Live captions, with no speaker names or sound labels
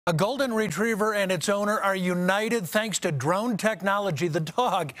A golden retriever and its owner are united thanks to drone technology. The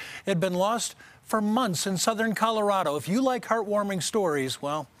dog had been lost for months in southern Colorado. If you like heartwarming stories,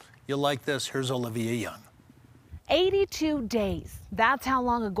 well, you'll like this. Here's Olivia Young. 82 days. That's how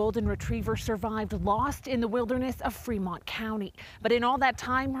long a golden retriever survived lost in the wilderness of Fremont County. But in all that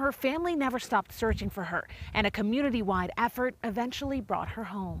time, her family never stopped searching for her, and a community-wide effort eventually brought her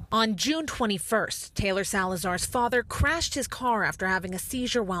home. On June 21st, Taylor Salazar's father crashed his car after having a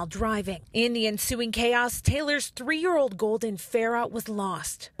seizure while driving. In the ensuing chaos, Taylor's 3-year-old golden Farah was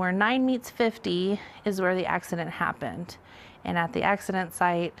lost. Where 9 meets 50 is where the accident happened. And at the accident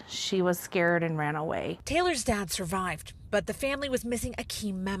site, she was scared and ran away. Taylor's dad survived, but the family was missing a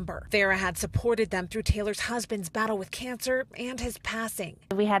key member. Farah had supported them through Taylor's husband's battle with cancer and his passing.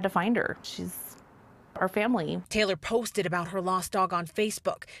 We had to find her. She's our family. Taylor posted about her lost dog on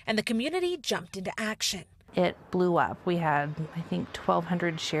Facebook, and the community jumped into action. It blew up. We had, I think,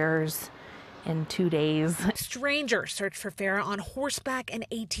 1,200 shares in 2 days. Strangers searched for Farah on horseback and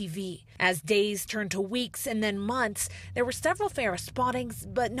ATV. As days turned to weeks and then months, there were several Farah spottings,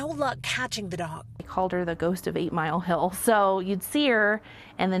 but no luck catching the dog. They called her the ghost of 8 Mile Hill. So you'd see her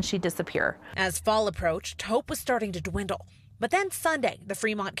and then she'd disappear. As fall approached, hope was starting to dwindle. But then Sunday, the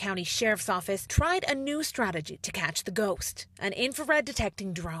Fremont County Sheriff's Office tried a new strategy to catch the ghost, an infrared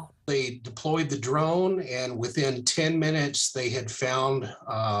detecting drone. They deployed the drone, and within 10 minutes, they had found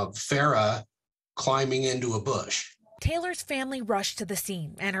Farah climbing into a bush. Taylor's family rushed to the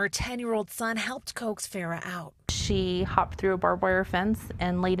scene, and her 10-year-old son helped coax Farah out. She hopped through a barbed wire fence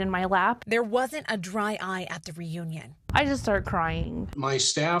and laid in my lap. There wasn't a dry eye at the reunion. I just started crying. My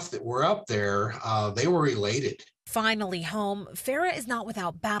staff that were up there, they were elated. Finally home, Farah is not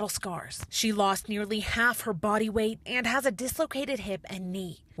without battle scars. She lost nearly half her body weight and has a dislocated hip and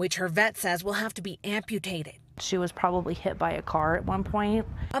knee, which her vet says will have to be amputated. She was probably hit by a car at one point.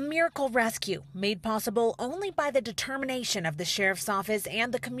 A miracle rescue made possible only by the determination of the sheriff's office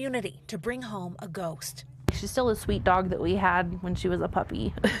and the community to bring home a ghost. She's still a sweet dog that we had when she was a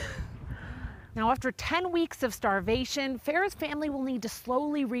puppy. Now, after 10 weeks of starvation, Farah's family will need to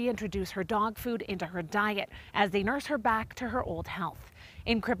slowly reintroduce her dog food into her diet as they nurse her back to her old health.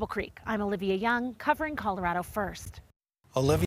 In Cripple Creek, I'm Olivia Young, covering Colorado First. Olivia.